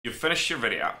You finished your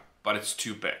video, but it's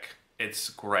too big.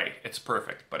 It's great, it's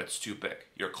perfect, but it's too big.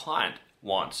 Your client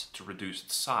wants to reduce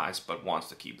its size, but wants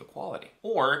to keep the quality.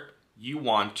 Or you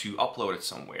want to upload it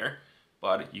somewhere,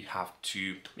 but you have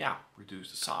to, reduce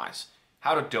the size.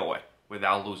 How to do it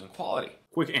without losing quality?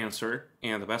 Quick answer,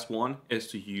 and the best one is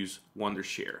to use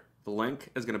Wondershare. The link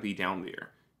is going to be down there.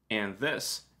 And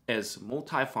this is a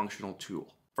multifunctional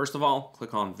tool. First of all,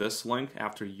 click on this link.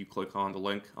 After you click on the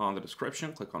link on the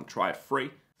description, click on try it free.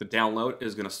 The download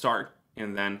is going to start,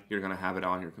 and then you're going to have it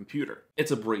on your computer. It's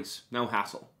a breeze, no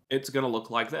hassle. It's going to look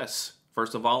like this.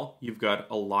 First of all, you've got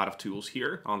a lot of tools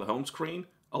here on the home screen,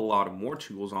 a lot of more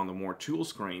tools on the more tools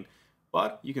screen,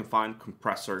 but you can find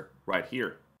Compressor right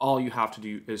here. All you have to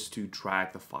do is to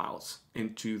drag the files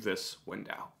into this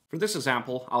window. For this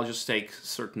example, I'll just take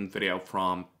certain video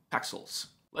from Pexels.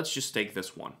 Let's just take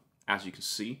this one. As you can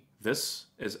see, this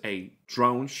is a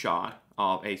drone shot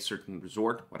of a certain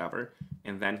resort, whatever.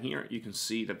 And then here you can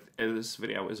see that this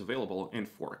video is available in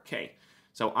 4K.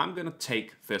 So I'm going to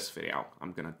take this video,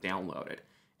 I'm going to download it,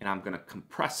 and I'm going to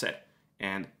compress it.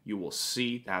 And you will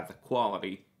see that the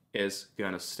quality is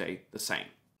going to stay the same.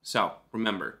 So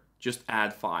remember, just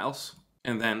add files.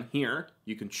 And then here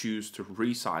you can choose to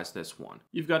resize this one.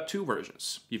 You've got two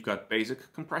versions. You've got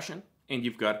basic compression and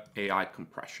you've got AI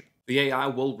compression. The AI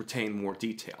will retain more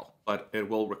detail, but it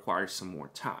will require some more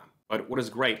time. But what is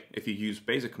great, if you use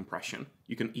basic compression,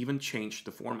 you can even change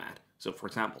the format. So for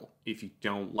example, if you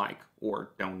don't like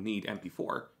or don't need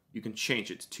MP4, you can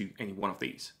change it to any one of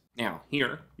these. Now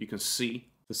here you can see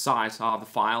the size of the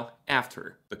file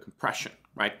after the compression,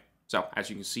 right? So as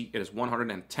you can see, it is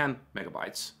 110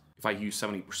 megabytes. If I use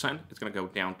 70%, it's going to go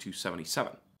down to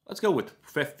 77. Let's go with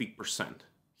 50%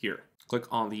 here. Click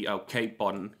on the OK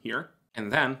button here. And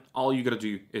then all you gotta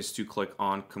do is to click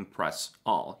on Compress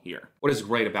All here. What is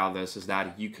great about this is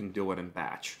that you can do it in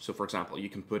batch. So for example, you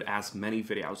can put as many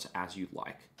videos as you'd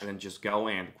like, and then just go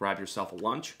and grab yourself a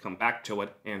lunch, come back to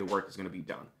it, and the work is gonna be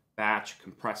done. Batch,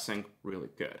 compressing, really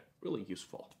good, really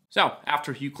useful. So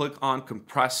after you click on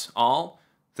Compress All,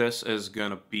 this is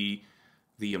gonna be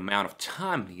the amount of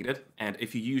time needed. And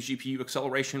if you use GPU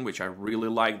acceleration, which I really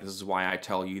like, this is why I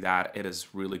tell you that it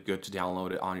is really good to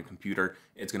download it on your computer.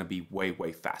 It's going to be way,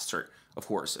 way faster. Of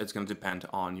course, it's going to depend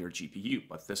on your GPU,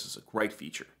 but this is a great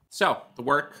feature. So the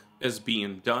work is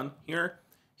being done here.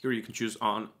 Here you can choose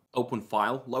on open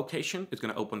file location. It's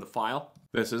going to open the file.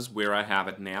 This is where I have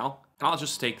it now. And I'll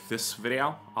just take this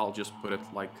video. I'll just put it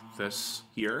like this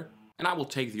here. And I will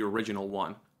take the original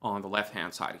one on the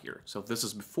left-hand side here. So this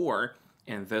is before,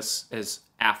 and this is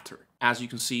after. As you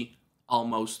can see,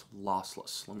 almost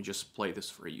lossless. Let me just play this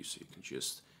for you so you can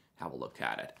just have a look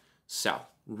at it. So,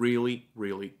 really,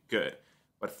 really good.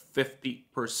 But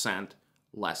 50%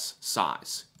 less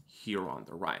size here on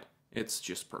the right. It's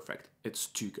just perfect. It's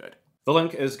too good. The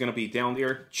link is going to be down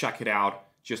there. Check it out.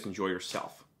 Just enjoy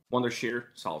yourself. Wondershare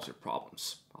solves your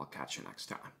problems. I'll catch you next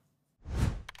time.